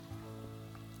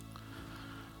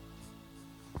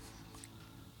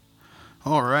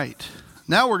All right.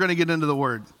 Now we're going to get into the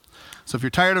Word. So if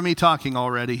you're tired of me talking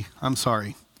already, I'm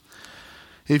sorry.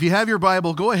 If you have your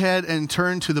Bible, go ahead and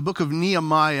turn to the book of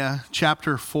Nehemiah,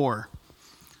 chapter 4.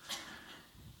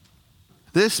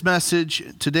 This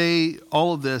message today,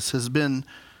 all of this has been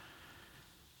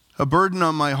a burden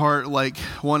on my heart like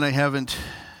one I haven't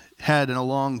had in a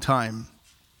long time.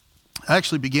 I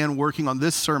actually began working on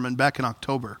this sermon back in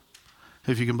October,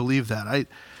 if you can believe that. I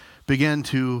began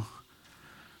to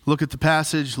look at the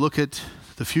passage, look at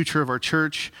the future of our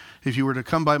church. If you were to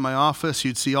come by my office,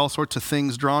 you'd see all sorts of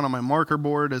things drawn on my marker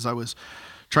board as I was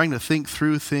trying to think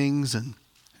through things and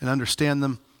understand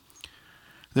them.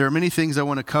 There are many things I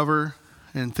want to cover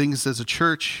and things as a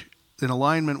church in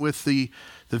alignment with the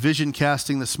vision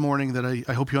casting this morning that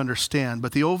I hope you understand.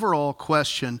 But the overall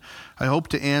question I hope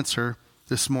to answer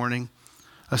this morning,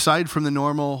 aside from the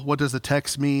normal, what does the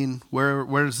text mean? Where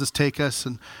does this take us?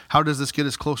 And how does this get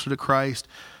us closer to Christ?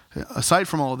 Aside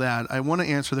from all that, I want to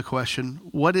answer the question,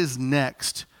 what is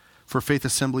next for Faith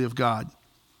Assembly of God?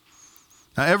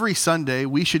 Now, every Sunday,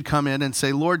 we should come in and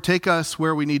say, Lord, take us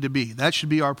where we need to be. That should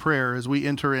be our prayer as we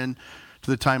enter into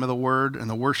the time of the Word and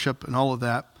the worship and all of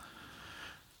that.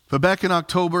 But back in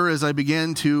October, as I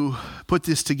began to put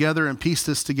this together and piece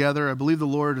this together, I believe the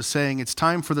Lord is saying it's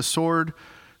time for the sword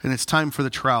and it's time for the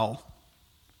trowel.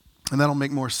 And that'll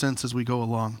make more sense as we go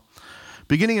along.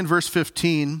 Beginning in verse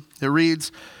 15, it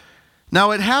reads,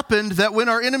 "Now it happened that when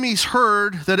our enemies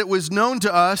heard that it was known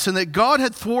to us and that God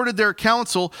had thwarted their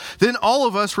counsel, then all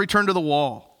of us returned to the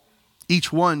wall,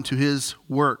 each one to his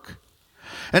work.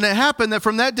 And it happened that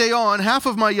from that day on, half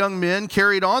of my young men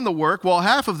carried on the work, while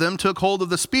half of them took hold of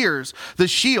the spears, the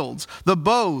shields, the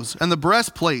bows, and the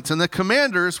breastplates, and the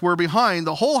commanders were behind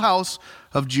the whole house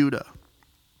of Judah.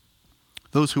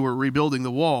 Those who were rebuilding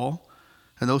the wall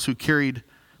and those who carried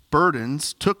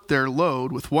burdens took their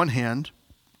load with one hand,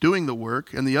 doing the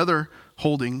work, and the other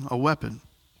holding a weapon.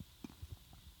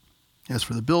 As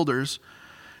for the builders,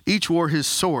 each wore his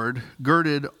sword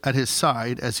girded at his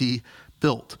side as he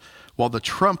built, while the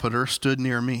trumpeter stood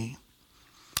near me.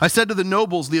 I said to the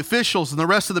nobles, the officials, and the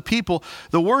rest of the people,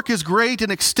 the work is great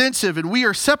and extensive, and we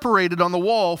are separated on the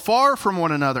wall, far from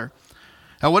one another.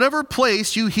 At whatever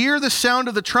place you hear the sound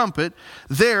of the trumpet,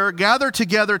 there gather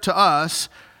together to us.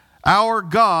 Our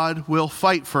God will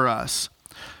fight for us."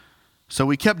 So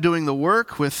we kept doing the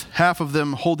work, with half of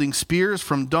them holding spears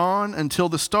from dawn until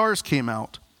the stars came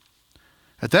out.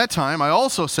 At that time, I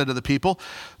also said to the people,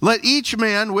 "Let each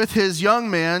man with his young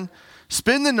man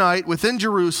spend the night within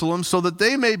Jerusalem, so that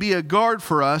they may be a guard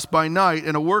for us by night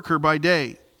and a worker by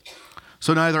day."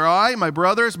 So neither I, my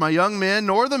brothers, my young men,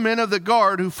 nor the men of the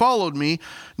guard who followed me,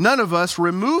 none of us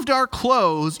removed our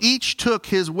clothes. Each took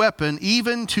his weapon,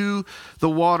 even to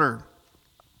the water.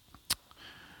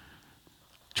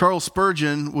 Charles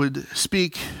Spurgeon would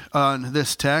speak on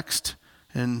this text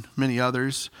and many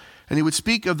others, and he would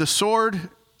speak of the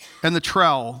sword and the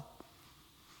trowel,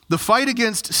 the fight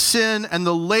against sin and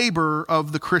the labor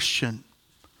of the Christian.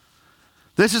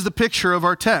 This is the picture of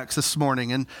our text this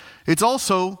morning, and it's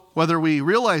also, whether we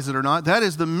realize it or not, that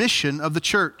is the mission of the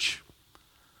church,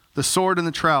 the sword and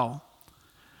the trowel.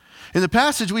 In the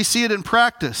passage, we see it in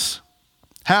practice.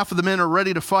 Half of the men are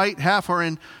ready to fight, half are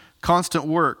in constant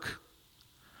work.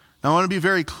 Now, I want to be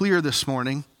very clear this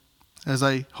morning, as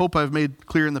I hope I've made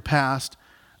clear in the past.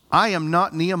 I am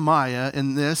not Nehemiah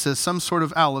in this as some sort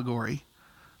of allegory,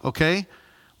 okay?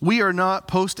 We are not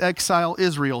post-exile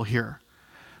Israel here.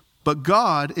 But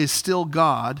God is still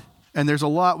God, and there's a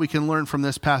lot we can learn from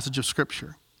this passage of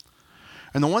Scripture.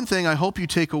 And the one thing I hope you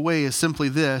take away is simply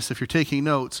this, if you're taking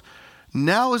notes: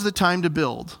 now is the time to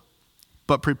build,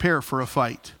 but prepare for a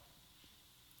fight.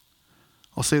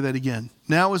 I'll say that again.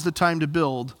 Now is the time to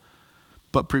build,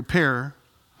 but prepare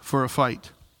for a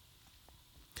fight.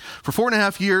 For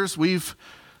 4.5 years, we've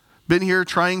been here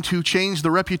trying to change the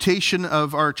reputation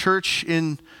of our church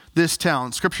in this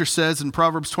town. Scripture says in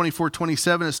Proverbs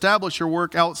 24:27, "Establish your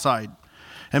work outside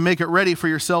and make it ready for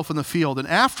yourself in the field, and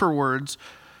afterwards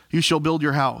you shall build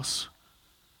your house."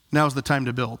 Now's the time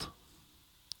to build.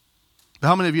 But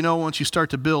how many of you know once you start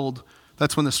to build,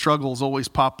 that's when the struggles always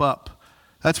pop up?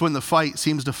 That's when the fight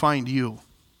seems to find you.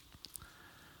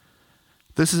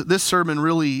 This sermon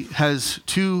really has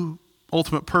two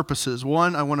ultimate purposes.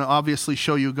 One, I want to obviously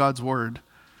show you God's word,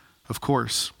 of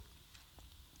course.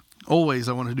 Always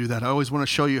I want to do that. I always want to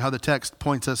show you how the text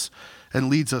points us and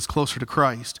leads us closer to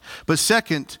Christ. But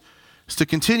second is to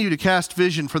continue to cast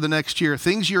vision for the next year.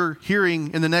 Things you're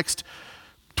hearing in the next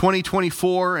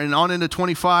 2024 and on into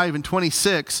 25 and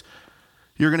 26,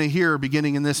 you're going to hear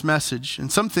beginning in this message.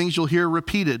 And some things you'll hear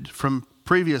repeated from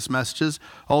previous messages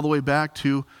all the way back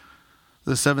to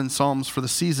the 7 Psalms for the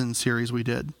Season series we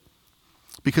did.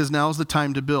 Because now's the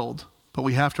time to build, but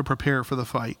we have to prepare for the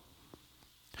fight.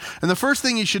 And the first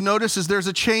thing you should notice is there's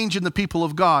a change in the people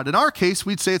of God. In our case,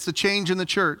 we'd say it's a change in the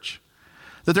church.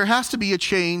 That there has to be a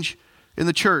change in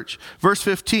the church. Verse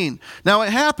 15. Now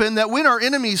it happened that when our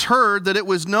enemies heard that it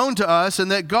was known to us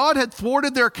and that God had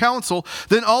thwarted their counsel,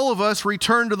 then all of us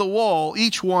returned to the wall,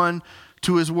 each one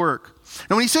to his work.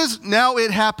 And when he says, now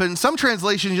it happened, some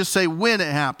translations just say when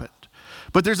it happened.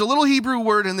 But there's a little Hebrew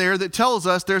word in there that tells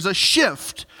us there's a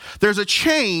shift. There's a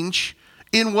change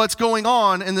in what's going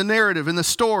on in the narrative, in the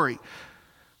story.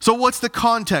 So what's the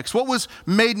context? What was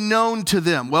made known to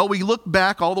them? Well, we look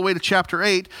back all the way to chapter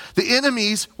 8. The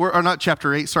enemies were, or not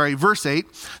chapter 8, sorry, verse 8.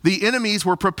 The enemies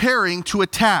were preparing to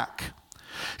attack.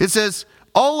 It says,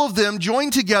 all of them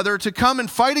joined together to come and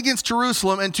fight against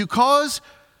Jerusalem and to cause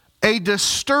a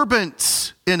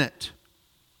disturbance in it.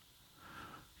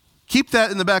 Keep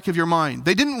that in the back of your mind.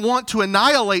 They didn't want to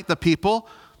annihilate the people.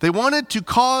 They wanted to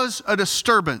cause a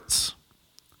disturbance.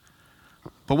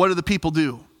 But what do the people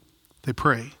do? They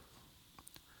pray.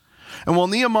 And while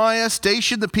Nehemiah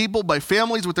stationed the people by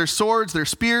families with their swords, their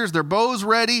spears, their bows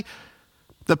ready,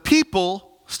 the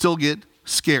people still get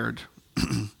scared.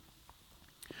 And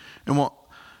while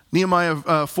Nehemiah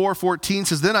 4:14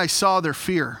 says, then I saw their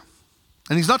fear.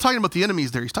 And he's not talking about the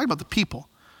enemies there. He's talking about the people.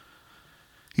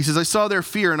 He says, I saw their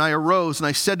fear, and I arose, and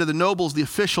I said to the nobles, the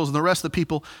officials, and the rest of the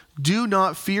people, do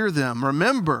not fear them.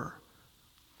 Remember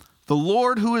the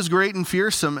Lord who is great and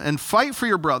fearsome, and fight for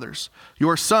your brothers,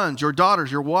 your sons, your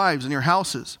daughters, your wives, and your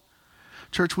houses.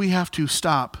 Church, we have to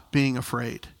stop being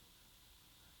afraid.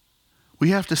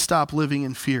 We have to stop living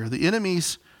in fear. The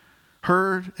enemies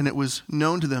heard, and it was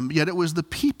known to them, yet it was the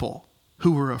people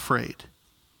who were afraid.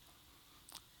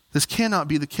 This cannot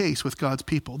be the case with God's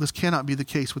people. This cannot be the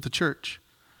case with the church.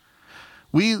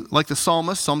 We, like the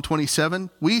psalmist, Psalm 27,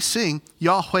 we sing,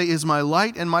 Yahweh is my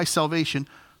light and my salvation.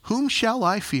 Whom shall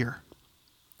I fear?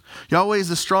 Yahweh is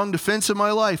the strong defense of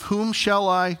my life. Whom shall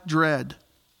I dread?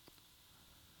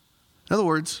 In other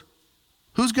words,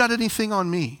 who's got anything on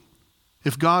me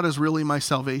if God is really my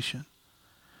salvation?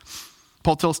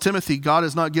 Paul tells Timothy, God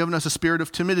has not given us a spirit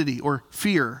of timidity or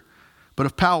fear, but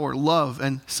of power, love,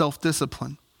 and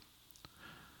self-discipline.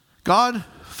 God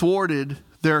thwarted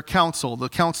their counsel, the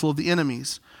counsel of the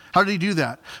enemies. How did he do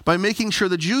that? By making sure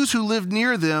the Jews who lived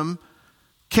near them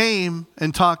came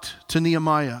and talked to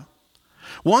Nehemiah.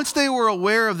 Once they were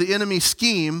aware of the enemy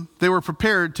scheme, they were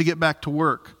prepared to get back to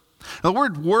work. Now, the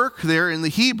word work there in the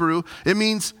Hebrew, it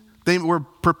means they were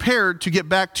prepared to get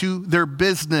back to their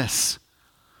business,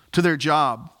 to their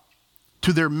job,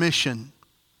 to their mission.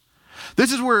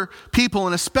 This is where people,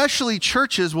 and especially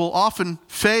churches, will often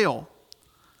fail.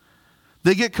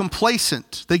 They get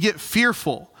complacent. They get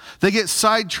fearful. They get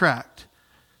sidetracked.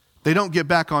 They don't get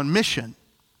back on mission.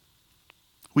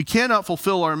 We cannot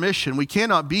fulfill our mission. We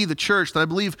cannot be the church that I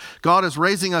believe God is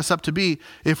raising us up to be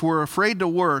if we're afraid to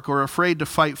work or afraid to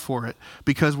fight for it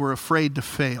because we're afraid to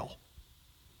fail.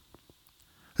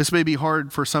 This may be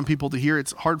hard for some people to hear.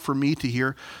 It's hard for me to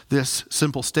hear this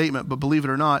simple statement, but believe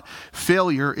it or not,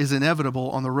 failure is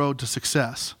inevitable on the road to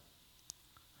success.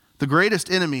 The greatest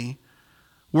enemy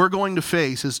we're going to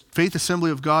face as Faith Assembly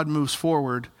of God moves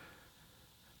forward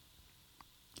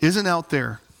isn't out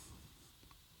there.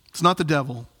 It's not the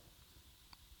devil.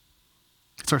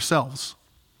 It's ourselves.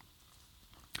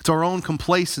 It's our own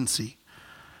complacency,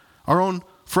 our own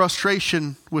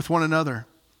frustration with one another,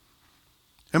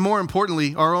 and more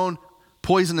importantly, our own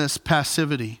poisonous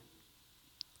passivity.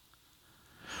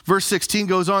 Verse 16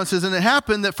 goes on and says, and it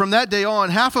happened that from that day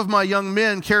on, half of my young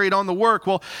men carried on the work,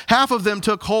 while half of them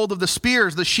took hold of the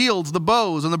spears, the shields, the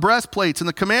bows, and the breastplates, and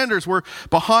the commanders were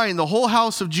behind the whole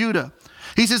house of Judah.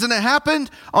 He says, and it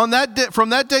happened on that day, from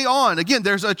that day on. Again,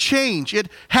 there's a change. It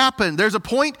happened. There's a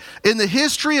point in the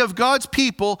history of God's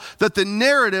people that the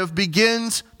narrative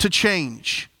begins to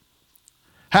change.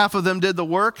 Half of them did the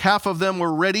work. Half of them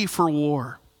were ready for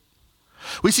war.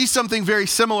 We see something very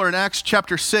similar in Acts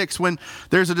chapter 6 when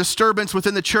there's a disturbance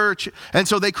within the church. And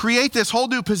so they create this whole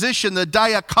new position, the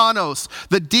diakonos,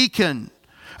 the deacon.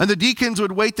 And the deacons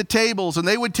would wait the tables, and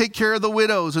they would take care of the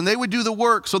widows, and they would do the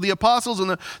work. So the apostles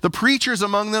and the preachers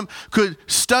among them could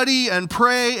study and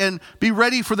pray and be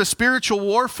ready for the spiritual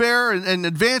warfare and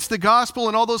advance the gospel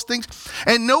and all those things.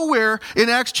 And nowhere in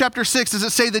Acts chapter 6 does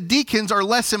it say the deacons are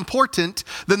less important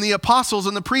than the apostles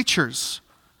and the preachers,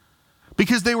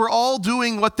 because they were all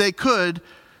doing what they could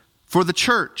for the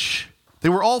church. They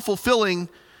were all fulfilling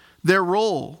their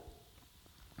role.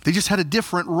 They just had a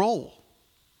different role.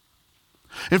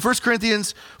 In 1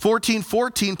 Corinthians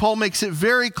 14:14, Paul makes it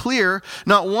very clear,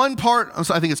 not one part,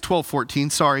 I think it's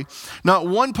 12:14, sorry. Not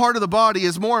one part of the body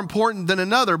is more important than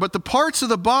another, but the parts of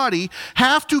the body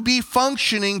have to be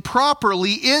functioning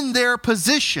properly in their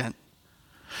position,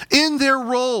 in their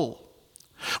role.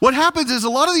 What happens is a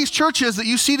lot of these churches that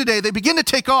you see today, they begin to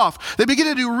take off. They begin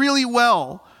to do really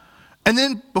well. And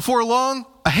then before long,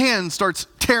 a hand starts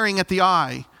tearing at the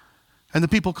eye. And the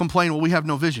people complain, well, we have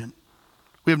no vision.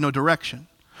 We have no direction.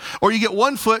 Or you get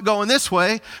one foot going this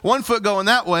way, one foot going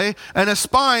that way, and a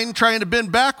spine trying to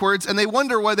bend backwards, and they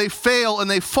wonder why they fail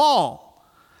and they fall.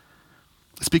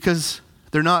 It's because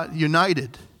they're not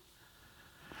united.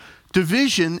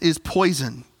 Division is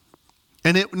poison.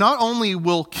 And it not only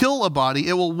will kill a body,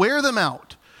 it will wear them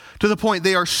out to the point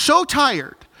they are so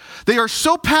tired, they are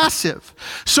so passive,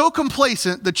 so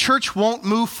complacent, the church won't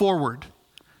move forward.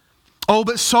 Oh,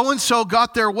 but so-and-so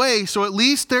got their way, so at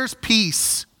least there's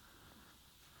peace.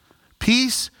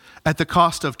 Peace at the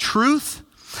cost of truth,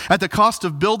 at the cost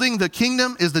of building the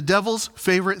kingdom, is the devil's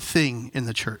favorite thing in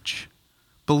the church.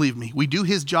 Believe me, we do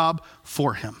his job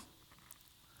for him.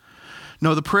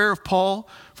 No, the prayer of Paul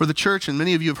for the church, and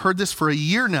many of you have heard this for a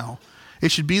year now,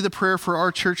 it should be the prayer for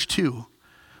our church too.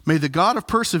 May the God of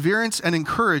perseverance and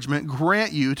encouragement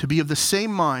grant you to be of the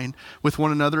same mind with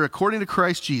one another according to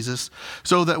Christ Jesus,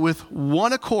 so that with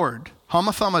one accord,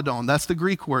 homathamadon, that's the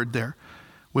Greek word there,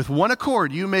 with one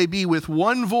accord you may be with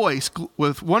one voice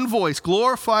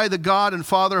glorify the God and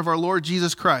Father of our Lord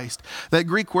Jesus Christ. That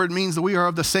Greek word means that we are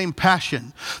of the same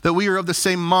passion, that we are of the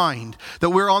same mind, that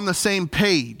we're on the same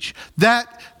page.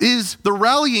 That is the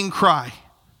rallying cry.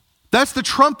 That's the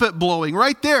trumpet blowing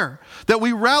right there, that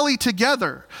we rally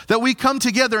together, that we come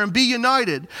together and be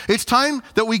united. It's time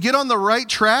that we get on the right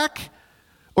track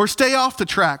or stay off the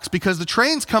tracks, because the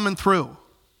train's coming through.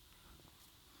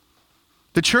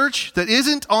 The church that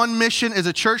isn't on mission is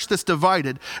a church that's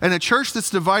divided, and a church that's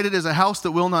divided is a house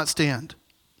that will not stand.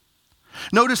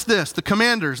 Notice this, the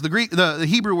commanders, the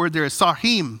Hebrew word there is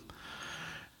sahim.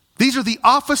 These are the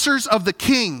officers of the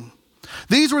king.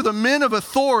 These were the men of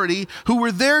authority who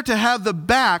were there to have the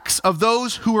backs of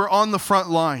those who were on the front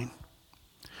line.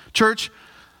 Church,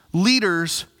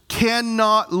 leaders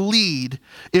cannot lead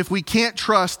if we can't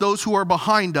trust those who are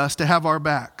behind us to have our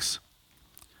backs.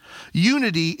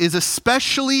 Unity is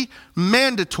especially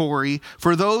mandatory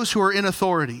for those who are in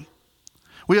authority.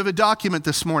 We have a document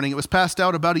this morning. It was passed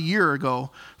out about a year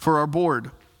ago for our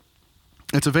board.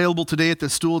 It's available today at the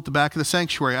stool at the back of the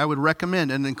sanctuary. I would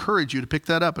recommend and encourage you to pick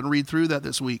that up and read through that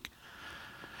this week.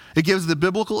 It gives the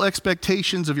biblical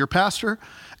expectations of your pastor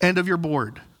and of your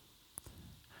board,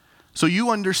 so you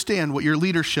understand what your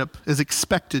leadership is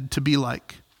expected to be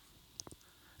like,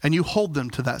 and you hold them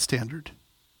to that standard.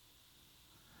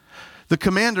 The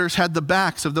commanders had the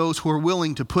backs of those who were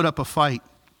willing to put up a fight.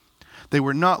 They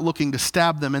were not looking to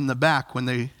stab them in the back when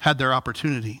they had their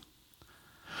opportunity.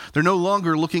 They're no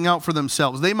longer looking out for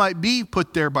themselves. They might be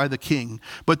put there by the king,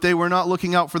 but they were not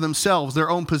looking out for themselves, their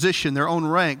own position, their own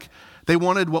rank. They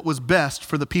wanted what was best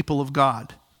for the people of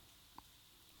God.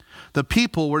 The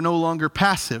people were no longer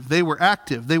passive. They were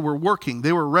active. They were working.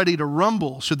 They were ready to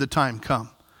rumble should the time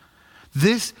come.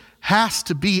 This has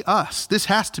to be us. This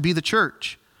has to be the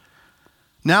church.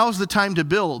 Now's the time to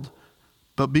build,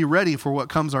 but be ready for what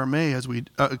comes our way as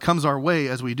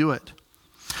we do it.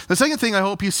 The second thing I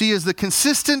hope you see is the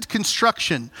consistent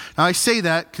construction. Now I say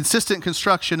that, consistent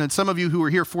construction, and some of you who were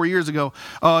here 4 years ago,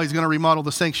 oh, he's going to remodel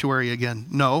the sanctuary again.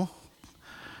 No.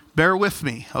 Bear with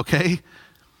me, okay?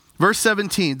 Verse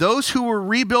 17, those who were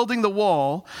rebuilding the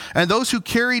wall and those who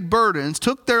carried burdens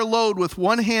took their load with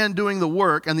one hand doing the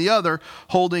work and the other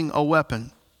holding a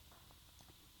weapon.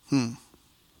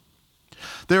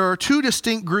 There are two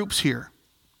distinct groups here.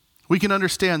 We can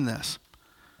understand this.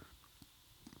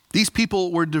 These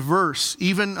people were diverse,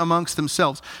 even amongst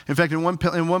themselves. In fact, in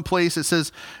one place it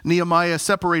says Nehemiah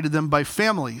separated them by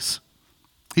families.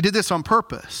 He did this on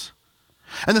purpose.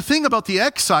 And the thing about the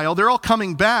exile, they're all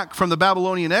coming back from the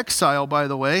Babylonian exile, by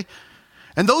the way.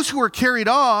 And those who were carried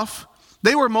off,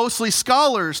 they were mostly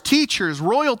scholars, teachers,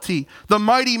 royalty, the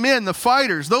mighty men, the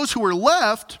fighters. Those who were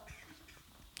left,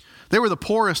 they were the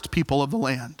poorest people of the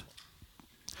land.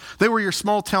 They were your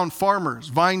small town farmers,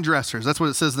 vine dressers. That's what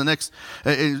it says in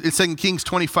 2 Kings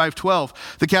 25:12.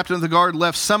 The captain of the guard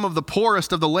left some of the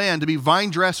poorest of the land to be vine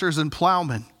dressers and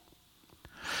plowmen.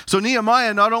 So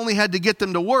Nehemiah not only had to get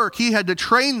them to work, he had to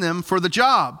train them for the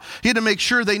job. He had to make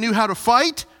sure they knew how to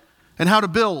fight and how to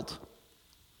build.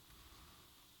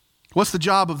 What's the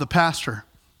job of the pastor?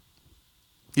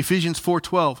 Ephesians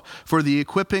 4:12, for the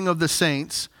equipping of the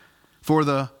saints, for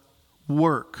the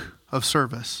work of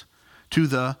service, to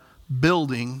the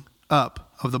building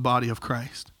up of the body of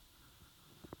Christ.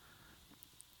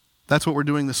 That's what we're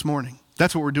doing this morning.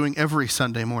 That's what we're doing every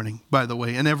Sunday morning, by the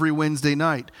way, and every Wednesday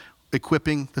night,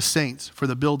 equipping the saints for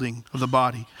the building of the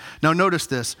body. Now notice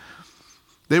this.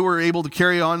 They were able to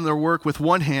carry on their work with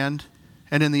one hand,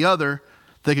 and in the other,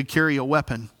 they could carry a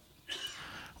weapon.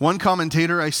 One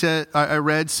commentator I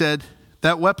read said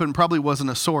that weapon probably wasn't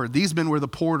a sword. These men were the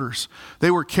porters.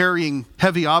 They were carrying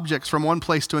heavy objects from one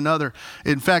place to another.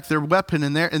 In fact, their weapon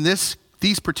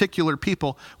these particular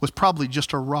people was probably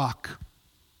just a rock.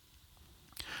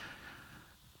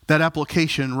 That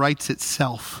application writes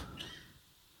itself.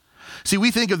 See,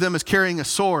 we think of them as carrying a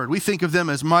sword. We think of them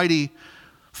as mighty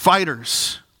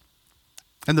fighters.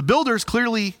 And the builders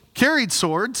clearly carried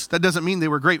swords. That doesn't mean they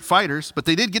were great fighters, but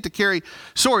they did get to carry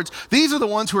swords. These are the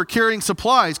ones who are carrying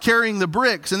supplies, carrying the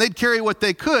bricks, and they'd carry what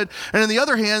they could. And on the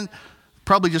other hand,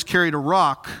 probably just carried a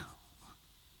rock.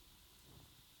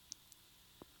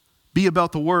 Be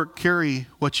about the work, carry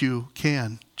what you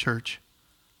can, church.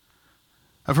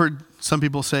 I've heard some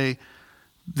people say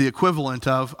the equivalent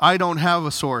of, I don't have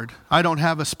a sword, I don't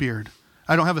have a spear,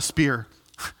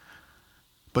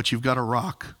 but you've got a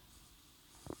rock.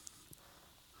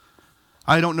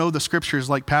 I don't know the scriptures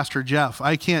like Pastor Jeff.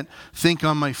 I can't think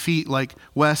on my feet like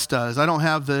Wes does. I don't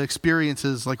have the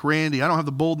experiences like Randy. I don't have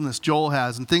the boldness Joel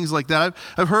has and things like that.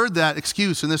 I've heard that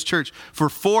excuse in this church for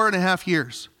 4.5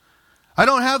 years. I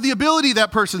don't have the ability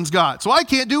that person's got, so I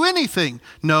can't do anything.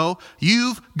 No,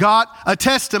 you've got a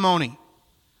testimony.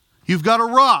 You've got a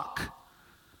rock.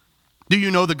 Do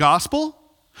you know the gospel?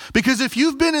 Because if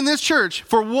you've been in this church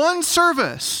for one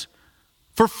service,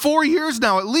 for 4 years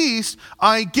now at least,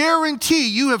 I guarantee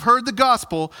you have heard the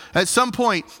gospel at some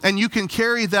point, and you can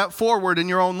carry that forward in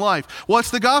your own life.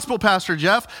 What's the gospel, Pastor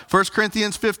Jeff? 1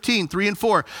 Corinthians 15, 3 and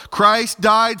 4. Christ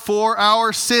died for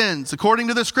our sins, according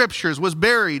to the scriptures, was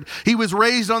buried. He was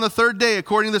raised on the third day,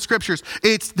 according to the scriptures.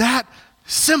 It's that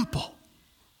simple.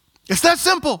 It's that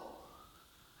simple.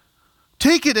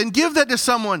 Take it and give that to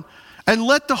someone, and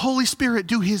let the Holy Spirit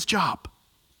do his job.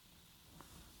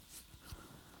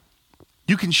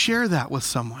 You can share that with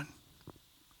someone.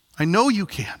 I know you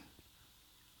can.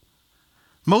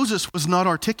 Moses was not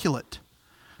articulate.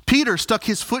 Peter stuck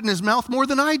his foot in his mouth more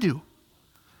than I do.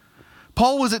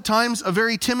 Paul was at times a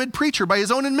very timid preacher by his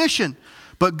own admission,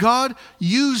 but God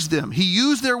used them. He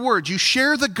used their words. You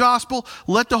share the gospel,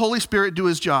 let the Holy Spirit do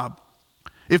his job.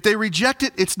 If they reject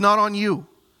it, it's not on you.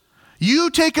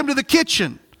 You take them to the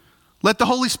kitchen. Let the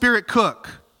Holy Spirit cook.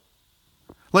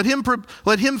 Let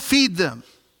him feed them.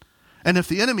 And if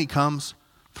the enemy comes,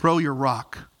 throw your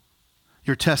rock,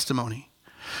 your testimony.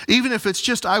 Even if it's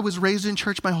just, I was raised in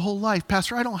church my whole life.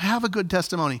 Pastor, I don't have a good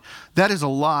testimony. That is a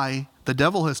lie. The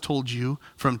devil has told you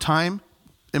from time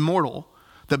immortal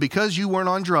that because you weren't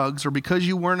on drugs or because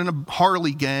you weren't in a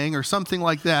Harley gang or something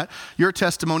like that, your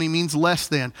testimony means less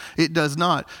than. It does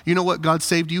not. You know what God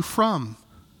saved you from?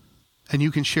 And you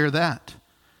can share that.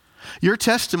 Your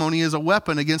testimony is a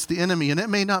weapon against the enemy, and it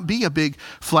may not be a big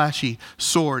flashy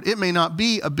sword. It may not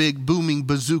be a big booming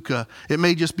bazooka. It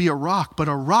may just be a rock, but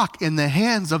a rock in the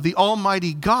hands of the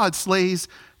Almighty God slays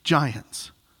giants.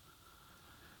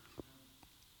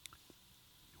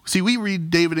 See, we read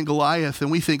David and Goliath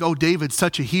and we think, oh, David's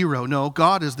such a hero. No,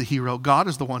 God is the hero. God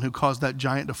is the one who caused that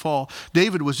giant to fall.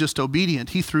 David was just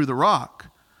obedient. He threw the rock.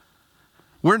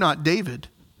 We're not David,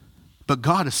 but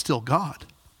God is still God.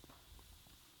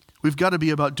 We've got to be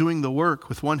about doing the work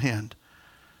with one hand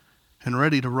and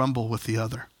ready to rumble with the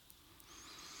other.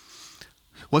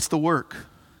 What's the work?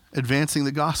 Advancing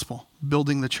the gospel,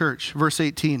 building the church. Verse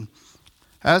 18.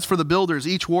 As for the builders,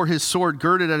 each wore his sword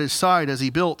girded at his side as he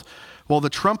built, while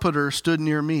the trumpeter stood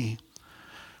near me.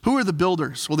 Who are the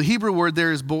builders? Well, the Hebrew word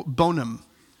there is bonim.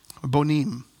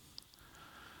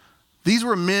 These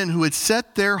were men who had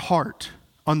set their heart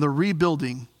on the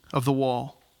rebuilding of the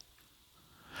wall.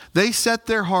 They set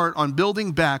their heart on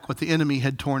building back what the enemy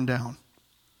had torn down.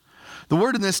 The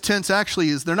word in this tense actually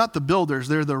is they're not the builders,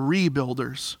 they're the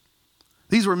rebuilders.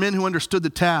 These were men who understood the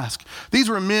task. These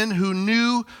were men who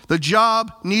knew the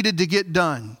job needed to get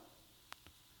done.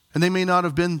 And they may not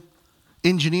have been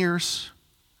engineers,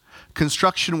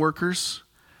 construction workers,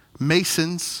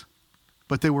 masons,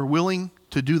 but they were willing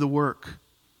to do the work.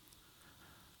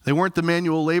 They weren't the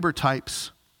manual labor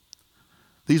types.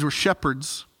 These were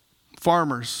shepherds,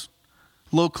 farmers,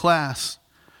 low class,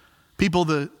 people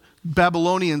the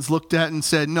Babylonians looked at and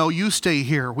said, no, you stay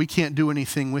here. We can't do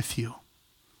anything with you.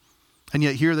 And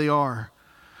yet here they are,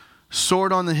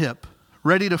 sword on the hip,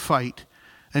 ready to fight,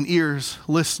 and ears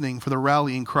listening for the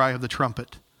rallying cry of the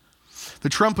trumpet. The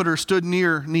trumpeter stood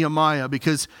near Nehemiah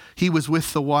because he was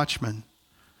with the watchman.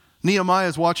 Nehemiah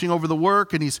is watching over the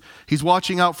work, and he's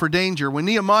watching out for danger. When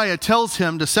Nehemiah tells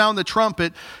him to sound the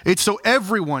trumpet, it's so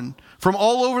everyone from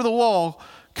all over the wall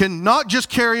can not just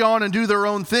carry on and do their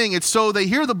own thing. It's so they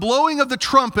hear the blowing of the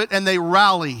trumpet and they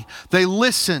rally. They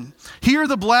listen. Hear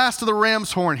the blast of the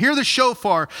ram's horn. Hear the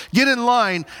shofar. Get in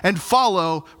line and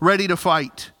follow, ready to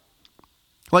fight.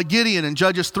 Like Gideon in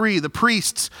Judges 3, the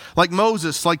priests, like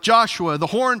Moses, like Joshua, the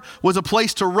horn was a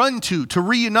place to run to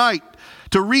reunite,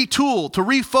 to retool, to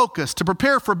refocus, to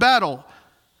prepare for battle.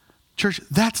 Church,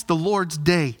 that's the Lord's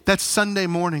day. That's Sunday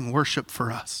morning worship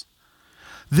for us.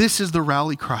 This is the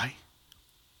rally cry.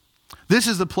 This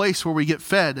is the place where we get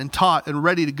fed and taught and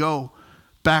ready to go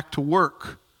back to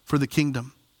work for the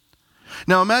kingdom.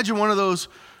 Now imagine one of those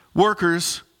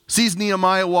workers sees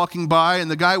Nehemiah walking by and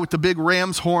the guy with the big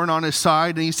ram's horn on his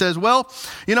side, and he says, well,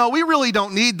 we really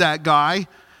don't need that guy.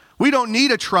 We don't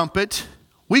need a trumpet.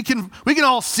 We can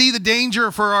all see the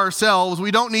danger for ourselves.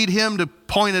 We don't need him to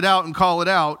point it out and call it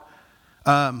out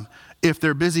if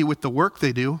they're busy with the work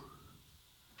they do,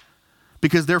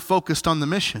 because they're focused on the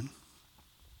mission.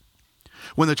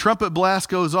 When the trumpet blast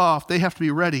goes off, they have to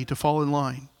be ready to fall in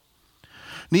line.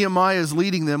 Nehemiah is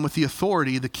leading them with the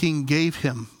authority the king gave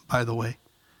him, by the way.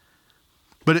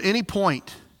 But at any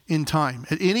point in time,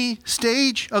 at any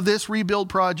stage of this rebuild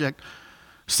project,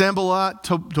 Sanballat,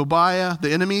 Tobiah,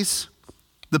 the enemies,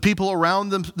 the people around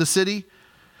them, the city,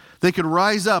 they could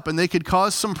rise up and they could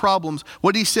cause some problems.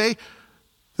 What did he say?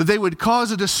 That they would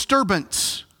cause a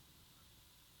disturbance.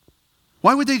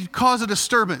 Why would they cause a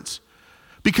disturbance?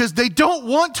 Because they don't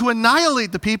want to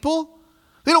annihilate the people.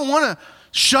 They don't want to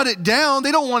shut it down.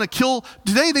 They don't want to kill.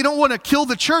 Today they don't want to kill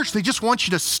the church. They just want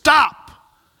you to stop.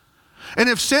 And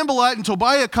if Sanballat and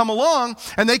Tobiah come along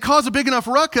and they cause a big enough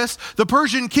ruckus, the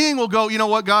Persian king will go, you know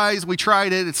what, guys, we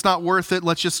tried it. It's not worth it.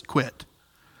 Let's just quit.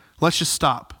 Let's just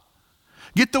stop.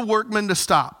 Get the workmen to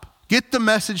stop. Get the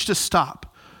message to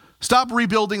stop. Stop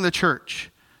rebuilding the church.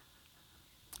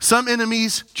 Some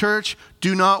enemies, church,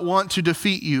 do not want to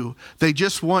defeat you. They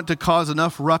just want to cause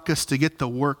enough ruckus to get the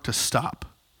work to stop.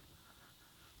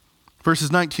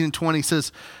 Verses 19 and 20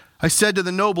 says, I said to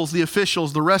the nobles, the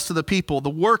officials, the rest of the people, the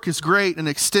work is great and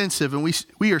extensive, and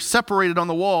we are separated on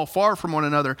the wall, far from one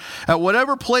another. At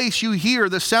whatever place you hear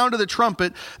the sound of the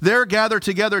trumpet, there gather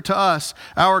together to us.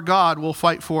 Our God will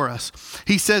fight for us.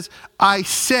 He says, I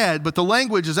said, but the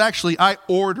language is actually, I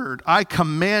ordered, I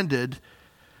commanded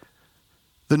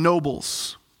the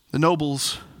nobles. The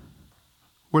nobles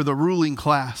were the ruling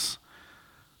class.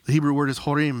 The Hebrew word is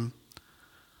horim.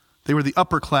 They were the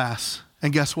upper class.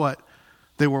 And guess what?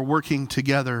 They were working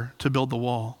together to build the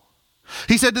wall.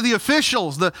 He said to the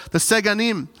officials, the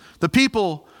seganim, the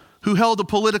people who held a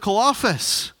political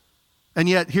office, and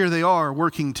yet here they are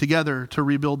working together to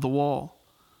rebuild the wall.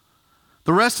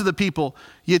 The rest of the people,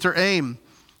 Yiteraim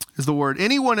is the word.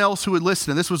 Anyone else who would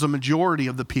listen, and this was a majority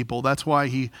of the people, that's why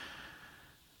he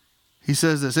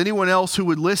says this. Anyone else who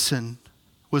would listen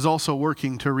was also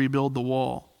working to rebuild the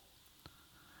wall.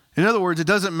 In other words, it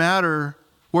doesn't matter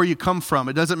where you come from.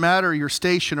 It doesn't matter your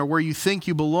station or where you think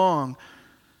you belong.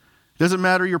 It doesn't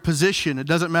matter your position. It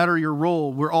doesn't matter your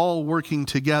role. We're all working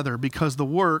together because the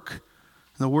work,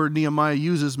 the word Nehemiah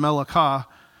uses, melakah,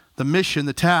 the mission,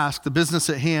 the task, the business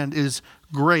at hand is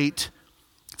great.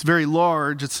 It's very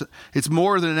large. It's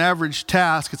more than an average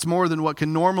task. It's more than what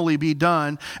can normally be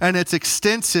done. And it's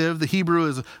extensive. The Hebrew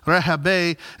is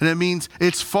rehabeh, and it means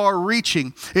it's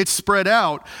far-reaching. It's spread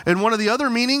out. And one of the other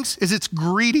meanings is it's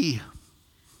greedy.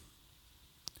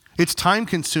 It's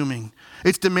time-consuming.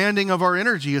 It's demanding of our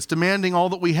energy. It's demanding all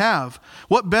that we have.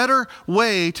 What better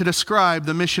way to describe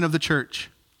the mission of the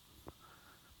church?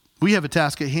 We have a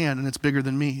task at hand, and it's bigger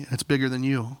than me, and it's bigger than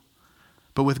you.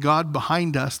 But with God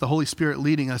behind us, the Holy Spirit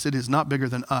leading us, it is not bigger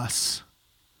than us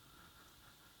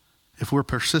if we're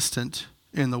persistent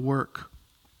in the work.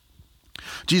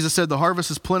 Jesus said, the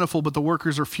harvest is plentiful, but the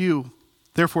workers are few.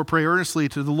 Therefore, pray earnestly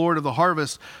to the Lord of the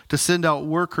harvest to send out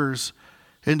workers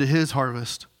into his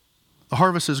harvest. The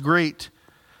harvest is great,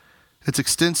 it's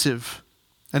extensive,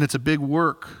 and it's a big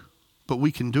work, but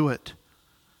we can do it.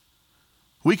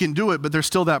 We can do it, but there's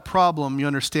still that problem, you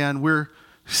understand. We're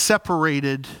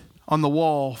separated on the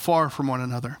wall, far from one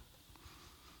another.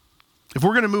 If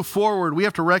we're going to move forward, we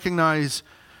have to recognize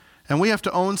and we have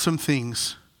to own some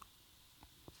things.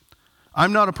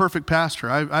 I'm not a perfect pastor.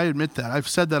 I admit that. I've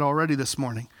said that already this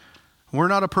morning. We're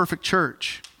not a perfect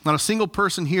church. Not a single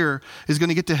person here is going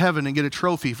to get to heaven and get a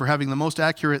trophy for having the most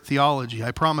accurate theology.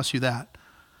 I promise you that.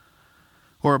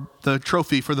 Or the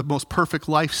trophy for the most perfect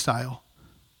lifestyle.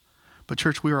 But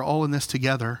church, we are all in this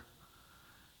together.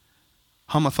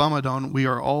 Hamathamadon, we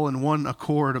are all in one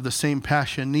accord of the same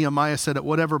passion. Nehemiah said, at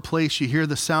whatever place you hear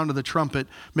the sound of the trumpet,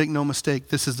 make no mistake,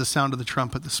 this is the sound of the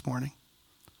trumpet this morning.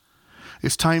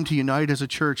 It's time to unite as a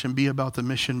church and be about the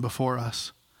mission before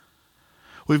us.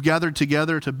 We've gathered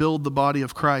together to build the body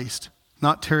of Christ,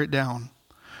 not tear it down.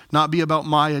 Not be about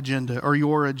my agenda or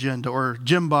your agenda or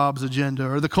Jim Bob's agenda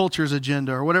or the culture's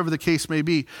agenda or whatever the case may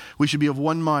be. We should be of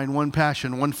one mind, one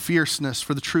passion, one fierceness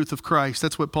for the truth of Christ.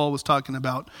 That's what Paul was talking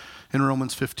about in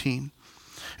Romans 15.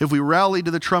 If we rally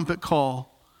to the trumpet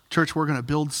call, church, we're going to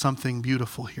build something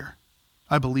beautiful here.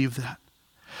 I believe that.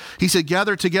 He said,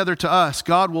 gather together to us.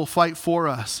 God will fight for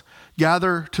us.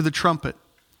 Gather to the trumpet.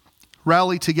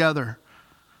 Rally together.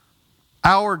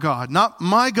 Our God, not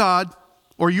my God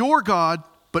or your God,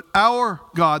 but our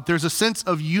God. There's a sense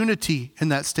of unity in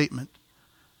that statement.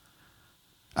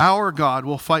 Our God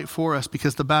will fight for us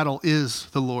because the battle is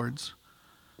the Lord's.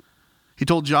 He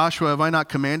told Joshua, have I not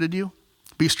commanded you?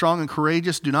 Be strong and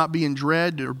courageous. Do not be in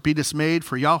dread or be dismayed,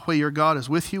 for Yahweh your God is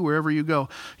with you wherever you go.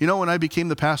 You know, when I became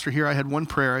the pastor here, I had one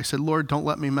prayer. I said, Lord, don't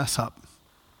let me mess up.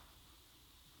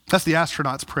 That's the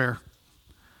astronaut's prayer.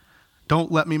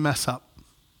 Don't let me mess up.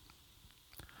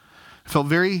 I felt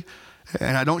very,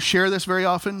 and I don't share this very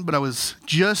often, but I was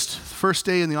just the first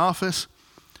day in the office,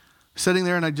 sitting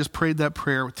there, and I just prayed that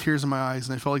prayer with tears in my eyes,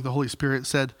 and I felt like the Holy Spirit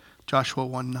said, Joshua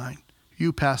 1:9,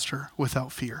 you pastor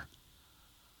without fear.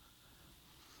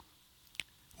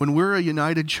 When we're a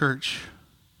united church,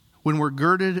 when we're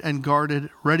girded and guarded,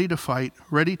 ready to fight,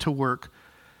 ready to work,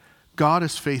 God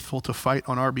is faithful to fight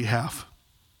on our behalf.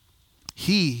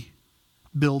 He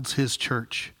builds his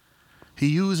church. He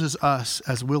uses us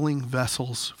as willing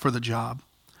vessels for the job.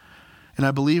 And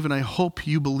I believe, and I hope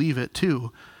you believe it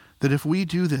too, that if we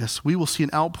do this, we will see an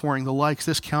outpouring the likes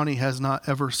this county has not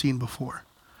ever seen before.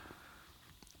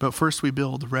 But first we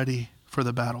build ready for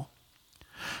the battle.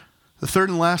 The third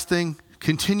and last thing,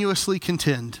 continuously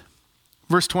contend.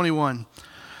 Verse 21.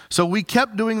 So we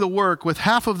kept doing the work with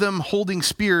half of them holding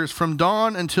spears from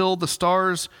dawn until the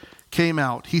stars came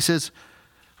out. He says,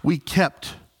 we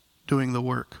kept doing the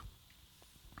work.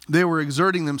 They were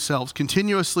exerting themselves,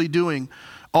 continuously doing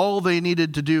all they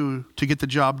needed to do to get the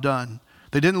job done.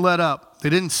 They didn't let up. They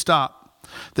didn't stop.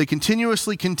 They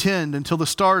continuously contend until the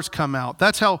stars come out.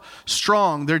 That's how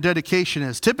strong their dedication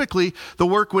is. Typically, the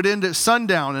work would end at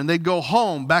sundown and they'd go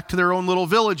home, back to their own little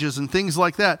villages and things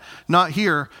like that. Not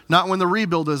here, not when the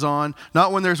rebuild is on,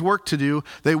 not when there's work to do.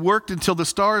 They worked until the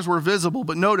stars were visible,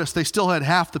 but notice they still had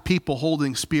half the people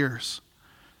holding spears.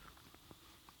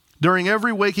 During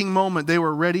every waking moment, they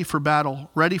were ready for battle,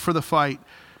 ready for the fight,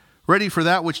 ready for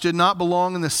that which did not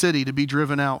belong in the city to be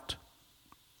driven out.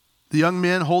 The young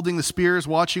men holding the spears,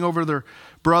 watching over their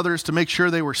brothers to make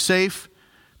sure they were safe,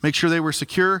 make sure they were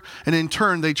secure, and in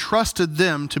turn, they trusted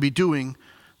them to be doing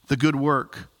the good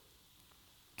work.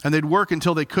 And they'd work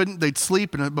until they couldn't, they'd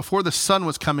sleep, and before the sun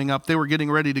was coming up, they were getting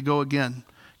ready to go again,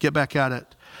 get back at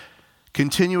it,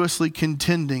 continuously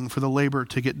contending for the labor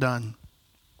to get done.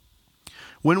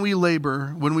 When we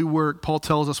labor, when we work, Paul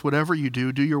tells us, whatever you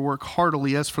do, do your work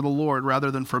heartily as for the Lord rather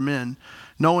than for men,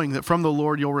 knowing that from the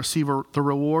Lord you'll receive the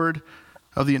reward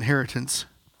of the inheritance.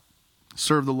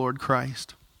 Serve the Lord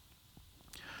Christ.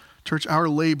 Church, our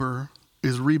labor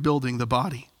is rebuilding the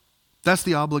body. That's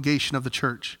the obligation of the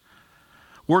church.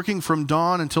 Working from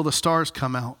dawn until the stars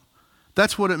come out.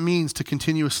 That's what it means to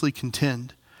continuously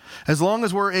contend. As long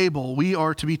as we're able, we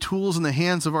are to be tools in the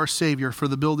hands of our Savior for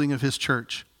the building of his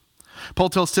church. Paul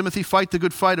tells Timothy, fight the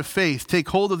good fight of faith. Take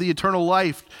hold of the eternal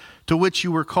life to which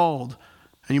you were called.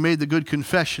 And you made the good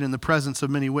confession in the presence of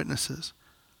many witnesses.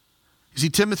 You see,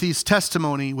 Timothy's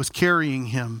testimony was carrying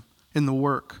him in the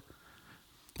work.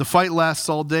 The fight lasts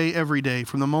all day, every day,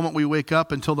 from the moment we wake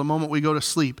up until the moment we go to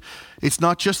sleep. It's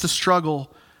not just a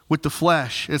struggle with the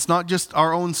flesh. It's not just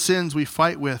our own sins we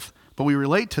fight with, but we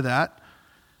relate to that.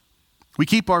 We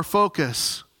keep our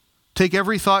focus, take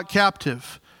every thought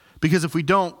captive. Because if we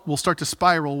don't, we'll start to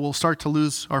spiral. We'll start to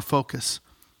lose our focus.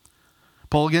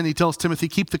 Paul, again, he tells Timothy,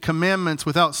 keep the commandments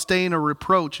without stain or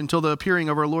reproach until the appearing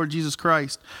of our Lord Jesus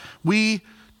Christ. We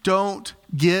don't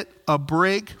get a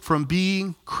break from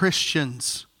being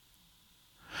Christians.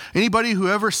 Anybody who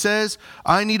ever says,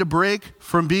 I need a break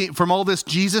from all this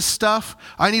Jesus stuff,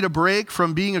 I need a break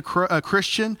from being a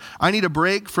Christian, I need a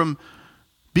break from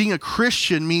being a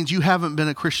Christian, means you haven't been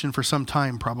a Christian for some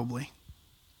time probably.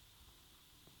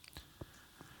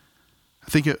 I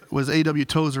think it was A.W.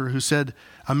 Tozer who said,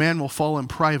 a man will fall in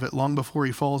private long before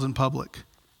he falls in public.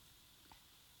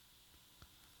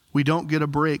 We don't get a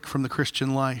break from the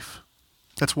Christian life.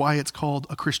 That's why it's called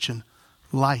a Christian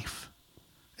life.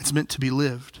 It's meant to be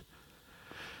lived.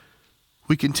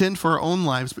 We contend for our own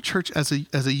lives, but church, as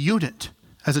a unit,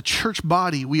 as a church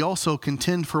body, we also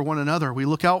contend for one another. We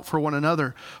look out for one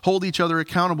another, hold each other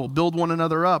accountable, build one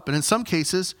another up. And in some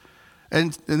cases,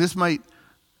 and this might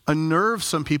unnerve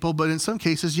some people, but in some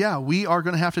cases, yeah, we are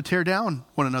going to have to tear down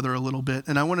one another a little bit.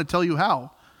 And I want to tell you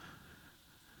how.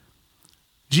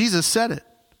 Jesus said it.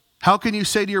 How can you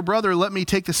say to your brother, let me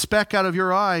take the speck out of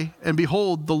your eye, and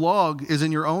behold, the log is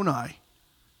in your own eye?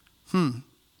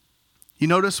 You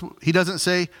notice he doesn't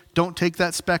say, don't take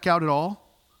that speck out at all?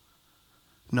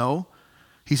 No.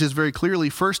 He says very clearly,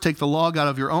 first take the log out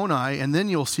of your own eye, and then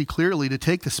you'll see clearly to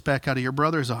take the speck out of your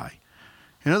brother's eye.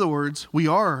 In other words, we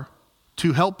are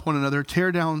to help one another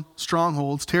tear down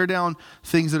strongholds, tear down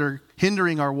things that are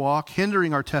hindering our walk,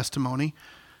 hindering our testimony,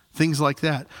 things like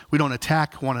that. We don't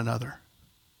attack one another,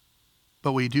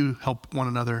 but we do help one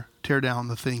another tear down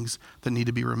the things that need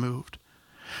to be removed.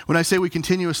 When I say we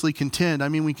continuously contend, I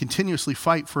mean we continuously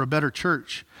fight for a better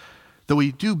church, that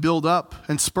we do build up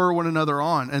and spur one another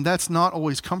on, and that's not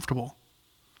always comfortable.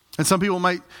 And some people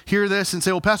might hear this and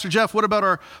say, well, Pastor Jeff, what about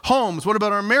our homes? What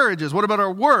about our marriages? What about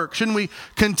our work? Shouldn't we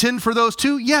contend for those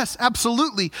too? Yes,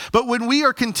 absolutely. But when we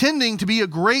are contending to be a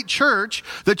great church,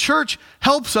 the church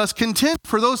helps us contend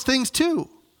for those things too.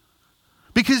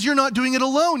 Because you're not doing it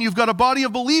alone. You've got a body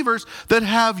of believers that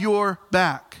have your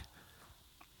back.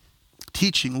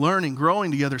 Teaching, learning,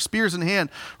 growing together, spears in hand.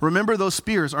 Remember, those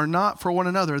spears are not for one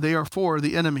another. They are for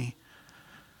the enemy.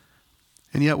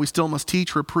 And yet we still must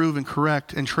teach, reprove, and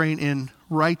correct, and train in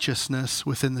righteousness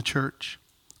within the church,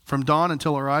 from dawn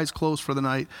until our eyes close for the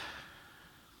night.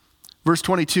 Verse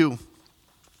 22.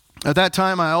 At that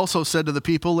time I also said to the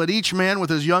people, let each man with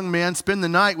his young man spend the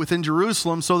night within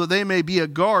Jerusalem, so that they may be a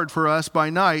guard for us by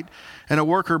night and a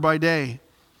worker by day.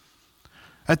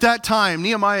 At that time,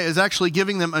 Nehemiah is actually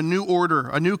giving them a new order,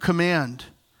 a new command.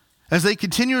 As they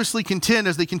continuously contend,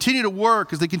 as they continue to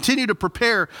work, as they continue to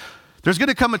prepare, there's going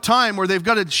to come a time where they've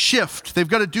got to shift. They've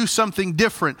got to do something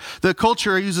different. The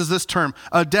culture uses this term,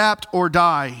 adapt or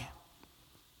die.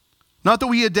 Not that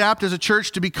we adapt as a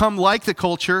church to become like the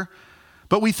culture,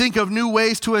 but we think of new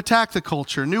ways to attack the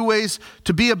culture, new ways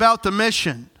to be about the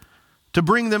mission, to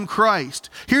bring them Christ.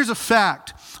 Here's a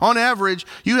fact. On average,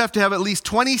 you have to have at least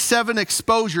 27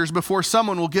 exposures before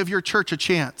someone will give your church a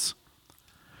chance.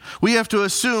 We have to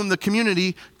assume the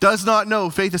community does not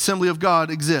know Faith Assembly of God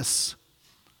exists.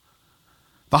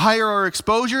 The higher our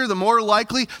exposure, the more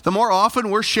likely, the more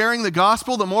often we're sharing the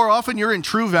gospel, the more often you're in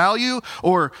True Value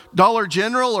or Dollar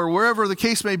General or wherever the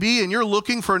case may be, and you're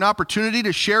looking for an opportunity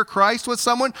to share Christ with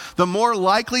someone, the more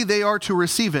likely they are to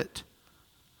receive it.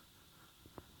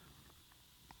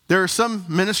 There are some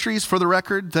ministries, for the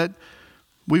record, that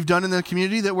we've done in the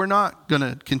community that we're not going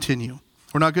to continue.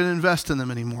 We're not going to invest in them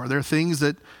anymore. There are things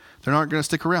that they're not going to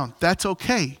stick around. That's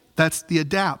okay. That's the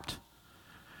adapt.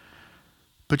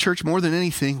 But church, more than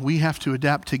anything, we have to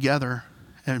adapt together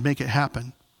and make it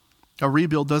happen. A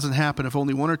rebuild doesn't happen if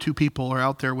only one or two people are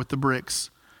out there with the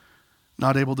bricks,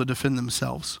 not able to defend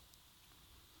themselves.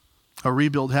 A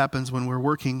rebuild happens when we're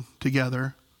working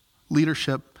together.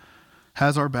 Leadership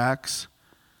has our backs.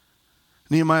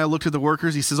 Nehemiah looked at the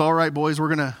workers. He says, all right, boys,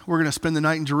 we're gonna spend the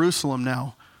night in Jerusalem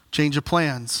now. Change of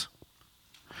plans.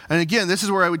 And again, this is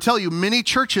where I would tell you, many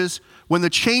churches, when the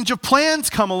change of plans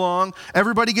come along,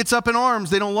 everybody gets up in arms.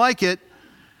 They don't like it,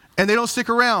 and they don't stick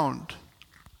around.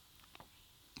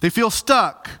 They feel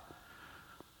stuck.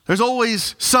 There's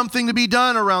always something to be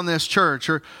done around this church,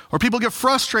 or people get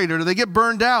frustrated, or they get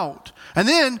burned out. And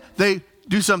then they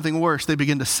do something worse. They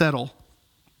begin to settle.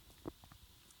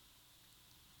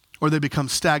 Or they become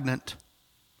stagnant.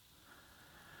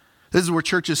 This is where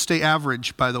churches stay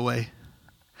average, by the way.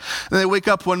 And they wake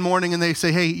up one morning and they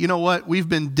say, hey, you know what? We've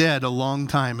been dead a long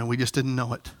time and we just didn't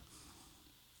know it.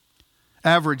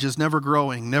 Average is never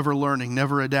growing, never learning,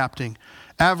 never adapting.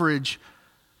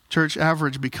 Church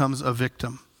average becomes a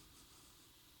victim.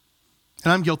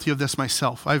 And I'm guilty of this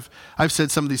myself. I've said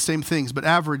some of these same things, but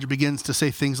average begins to say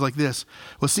things like this.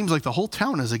 Well, it seems like the whole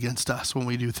town is against us when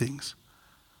we do things.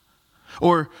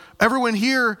 Or everyone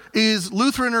here is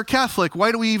Lutheran or Catholic.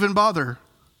 Why do we even bother?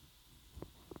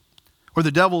 Or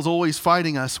the devil's always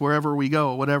fighting us wherever we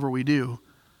go, whatever we do.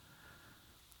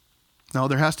 No,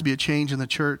 there has to be a change in the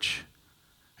church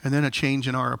and then a change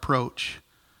in our approach.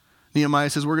 Nehemiah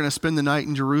says, we're going to spend the night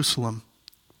in Jerusalem.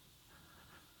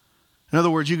 In other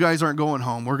words, you guys aren't going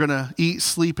home. We're going to eat,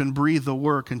 sleep, and breathe the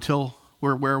work until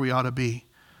we're where we ought to be.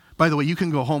 By the way, you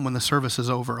can go home when the service is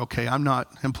over. Okay, I'm not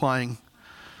implying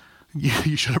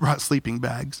you should have brought sleeping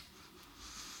bags.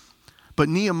 But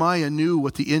Nehemiah knew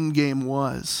what the end game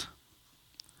was.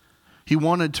 He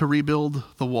wanted to rebuild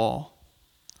the wall.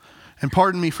 And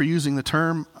pardon me for using the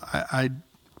term, I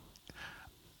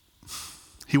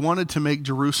He wanted to make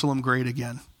Jerusalem great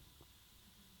again.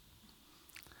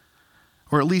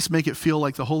 Or at least make it feel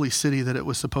like the holy city that it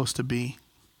was supposed to be.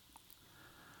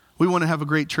 We want to have a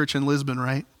great church in Lisbon,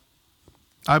 right?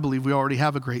 I believe we already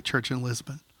have a great church in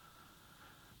Lisbon.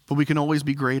 But we can always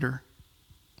be greater.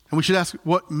 And we should ask,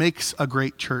 what makes a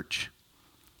great church?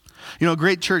 You know, a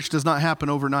great church does not happen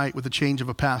overnight with the change of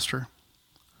a pastor.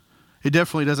 It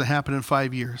definitely doesn't happen in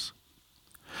 5 years.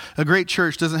 A great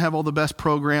church doesn't have all the best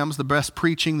programs, the best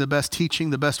preaching, the best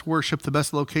teaching, the best worship, the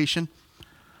best location.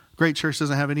 A great church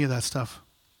doesn't have any of that stuff.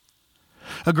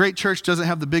 A great church doesn't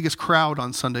have the biggest crowd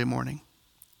on Sunday morning.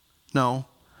 No.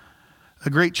 A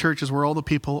great church is where all the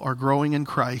people are growing in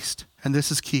Christ, and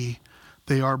this is key.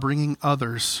 They are bringing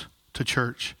others to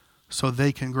church so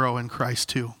they can grow in Christ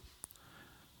too.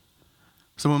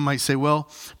 Someone might say, well,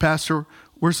 Pastor,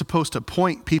 we're supposed to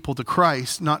point people to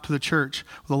Christ, not to the church.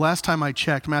 Well, the last time I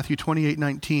checked, Matthew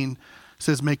 28:19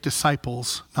 says make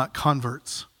disciples, not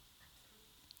converts.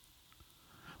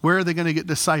 Where are they going to get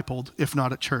discipled if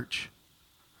not at church?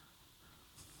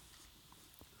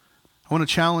 I want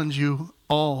to challenge you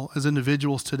all as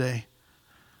individuals today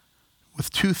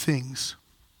with two things.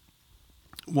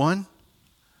 One,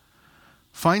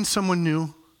 find someone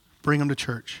new, bring them to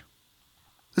church.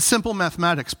 It's simple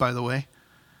mathematics, by the way.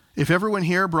 If everyone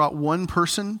here brought one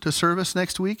person to service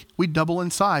next week, we'd double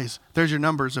in size. There's your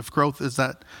numbers. If growth is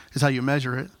how you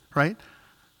measure it, right?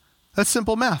 That's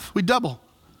simple math. We double.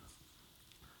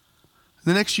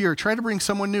 The next year, try to bring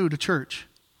someone new to church.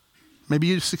 Maybe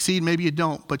you succeed, maybe you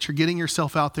don't, but you're getting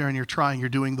yourself out there and you're trying, you're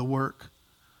doing the work.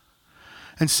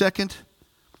 And second,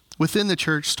 within the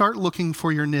church, start looking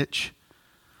for your niche.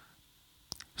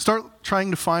 Start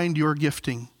trying to find your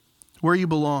gifting, where you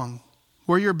belong,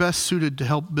 where you're best suited to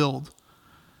help build.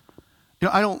 You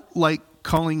know, I don't like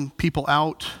calling people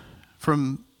out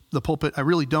from the pulpit. I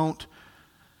really don't.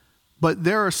 But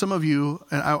there are some of you,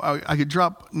 and I could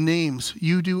drop names.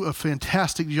 You do a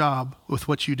fantastic job with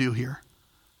what you do here.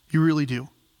 You really do.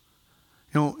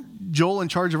 You know, Joel in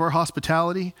charge of our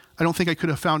hospitality, I don't think I could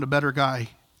have found a better guy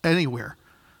anywhere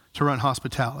to run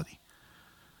hospitality.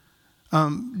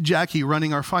 Jackie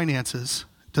running our finances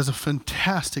does a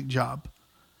fantastic job.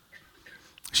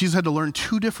 She's had to learn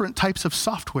 2 different types of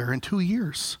software in 2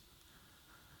 years.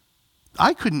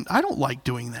 I don't like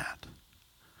doing that.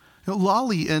 You know,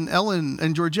 Lolly and Ellen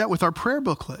and Georgette with our prayer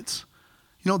booklets.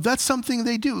 You know, that's something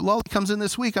they do. Lolly comes in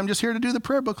this week. I'm just here to do the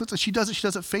prayer booklets. And she does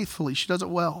it faithfully. She does it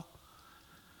well.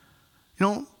 You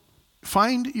know,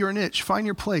 find your niche. Find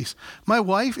your place. My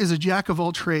wife is a jack of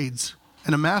all trades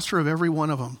and a master of every one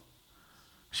of them.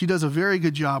 She does a very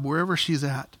good job wherever she's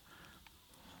at.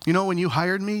 You know, when you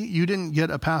hired me, you didn't get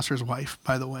a pastor's wife,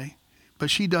 by the way. But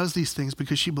she does these things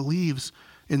because she believes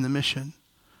in the mission.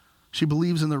 She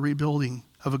believes in the rebuilding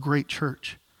of a great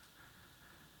church.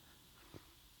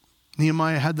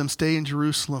 Nehemiah had them stay in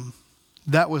Jerusalem.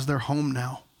 That was their home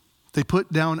now. They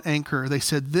put down anchor. They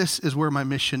said, this is where my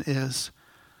mission is.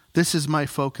 This is my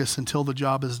focus until the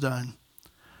job is done.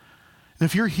 And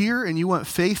if you're here and you want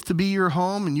Faith to be your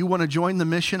home and you want to join the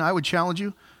mission, I would challenge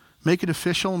you, make it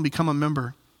official and become a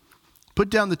member. Put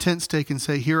down the tent stake and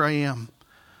say, here I am.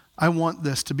 I want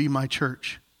this to be my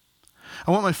church.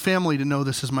 I want my family to know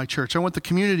this is my church. I want the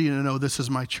community to know this is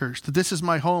my church, that this is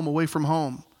my home away from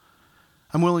home.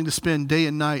 I'm willing to spend day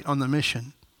and night on the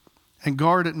mission and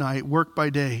guard at night, work by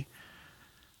day.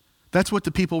 That's what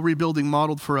the people rebuilding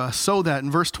modeled for us. So that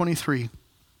in verse 23,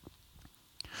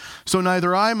 so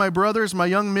neither I, my brothers, my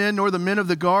young men, nor the men of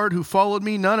the guard who followed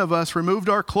me, none of us removed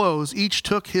our clothes. Each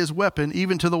took his weapon,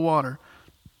 even to the water.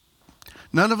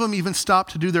 None of them even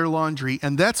stopped to do their laundry.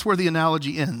 And that's where the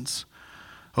analogy ends.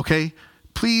 Okay?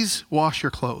 Please wash your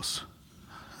clothes.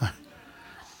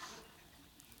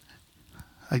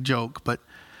 I joke, but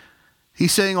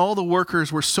he's saying all the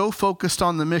workers were so focused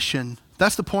on the mission.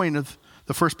 That's the point of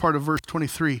the first part of verse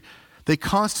 23. They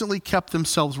constantly kept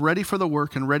themselves ready for the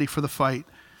work and ready for the fight.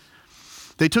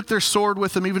 They took their sword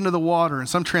with them even to the water, and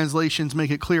some translations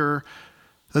make it clearer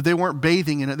that they weren't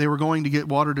bathing in it. They were going to get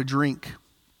water to drink.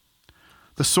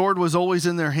 The sword was always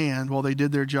in their hand while they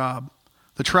did their job.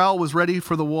 The trowel was ready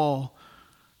for the wall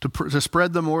to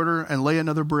spread the mortar and lay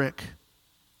another brick.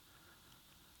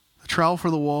 The trowel for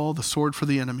the wall, the sword for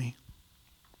the enemy.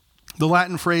 The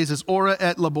Latin phrase is ora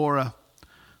et labora,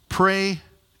 pray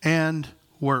and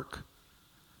work.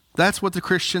 That's what the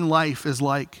Christian life is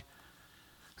like.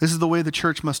 This is the way the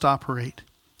church must operate.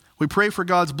 We pray for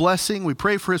God's blessing, we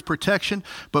pray for his protection,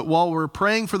 but while we're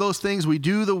praying for those things, we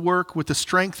do the work with the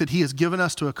strength that he has given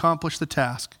us to accomplish the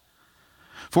task.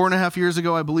 4.5 years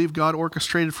ago, I believe God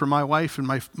orchestrated for my wife and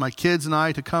my kids and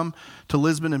I to come to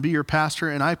Lisbon and be your pastor,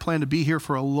 and I plan to be here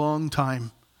for a long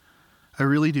time. I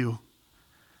really do.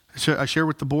 I share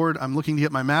with the board, I'm looking to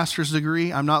get my master's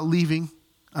degree. I'm not leaving.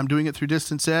 I'm doing it through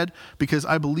distance ed because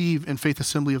I believe in Faith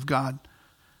Assembly of God.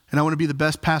 And I want to be the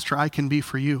best pastor I can be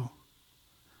for you.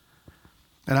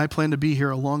 And I plan to be here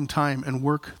a long time and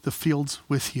work the fields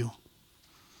with you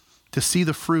to see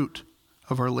the fruit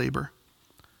of our labor.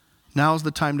 Now's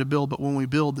the time to build, but when we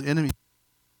build, the enemy,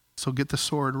 so get the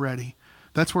sword ready.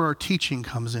 That's where our teaching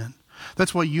comes in.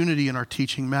 That's why unity in our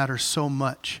teaching matters so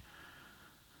much.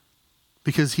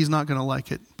 Because he's not going to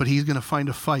like it, but he's going to find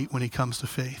a fight when he comes to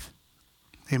faith.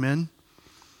 Amen?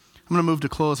 I'm going to move to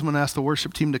close. I'm going to ask the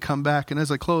worship team to come back. And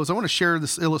as I close, I want to share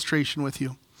this illustration with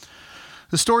you.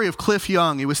 The story of Cliff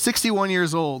Young. He was 61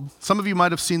 years old. Some of you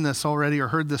might have seen this already or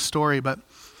heard this story, but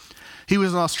he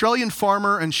was an Australian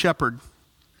farmer and shepherd.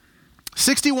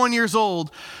 61 years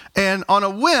old, and on a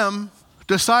whim,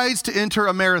 decides to enter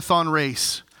a marathon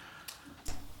race.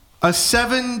 A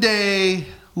 7-day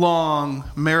long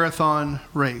marathon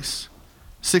race.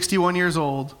 61 years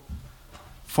old,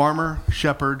 farmer,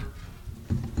 shepherd,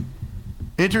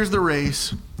 enters the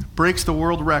race, breaks the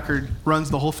world record, runs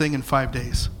the whole thing in 5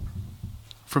 days.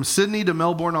 From Sydney to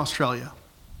Melbourne, Australia.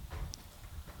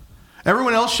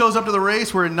 Everyone else shows up to the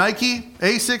race wearing Nike,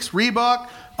 Asics, Reebok,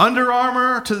 Under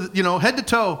Armour, to head to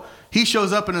toe. He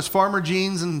shows up in his farmer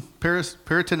jeans and pair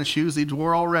of tennis shoes he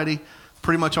wore already,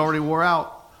 pretty much already wore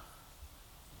out.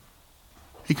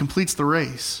 He completes the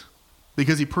race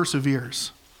because he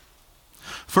perseveres.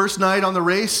 First night on the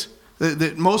race,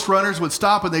 that most runners would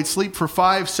stop and they'd sleep for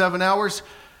 5-7 hours.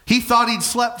 He thought he'd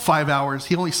slept 5 hours.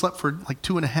 He only slept for like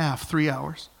 2.5, 3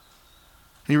 hours.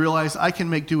 And he realized, I can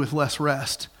make do with less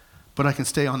rest, but I can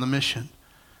stay on the mission.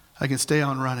 I can stay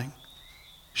on running.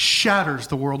 Shatters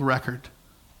the world record.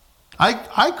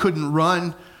 I couldn't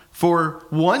run for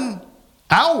 1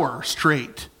 hour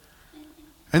straight.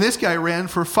 And this guy ran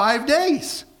for 5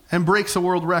 days and breaks a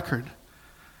world record.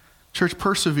 Church,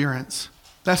 perseverance.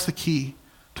 That's the key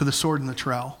to the sword and the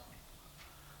trowel.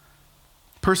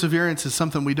 Perseverance is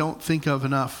something we don't think of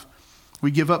enough.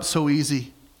 We give up so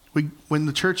easy. When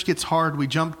the church gets hard, we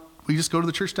just go to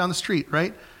the church down the street,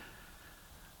 right?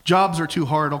 Jobs are too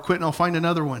hard. I'll quit and I'll find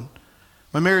another one.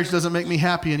 My marriage doesn't make me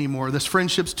happy anymore. This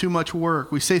friendship's too much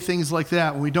work. We say things like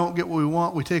that. When we don't get what we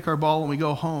want, we take our ball and we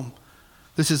go home.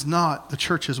 This is not the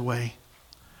church's way.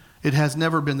 It has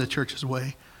never been the church's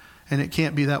way, and it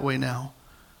can't be that way now.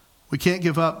 We can't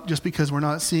give up just because we're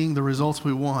not seeing the results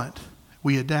we want.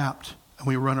 We adapt and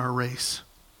we run our race.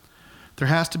 There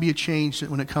has to be a change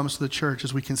when it comes to the church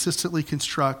as we consistently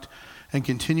construct and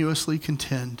continuously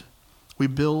contend. We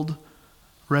build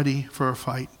ready for a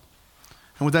fight.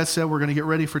 And with that said, we're going to get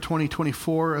ready for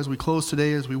 2024 as we close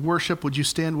today, as we worship. Would you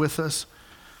stand with us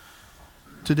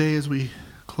today as we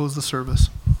close the service?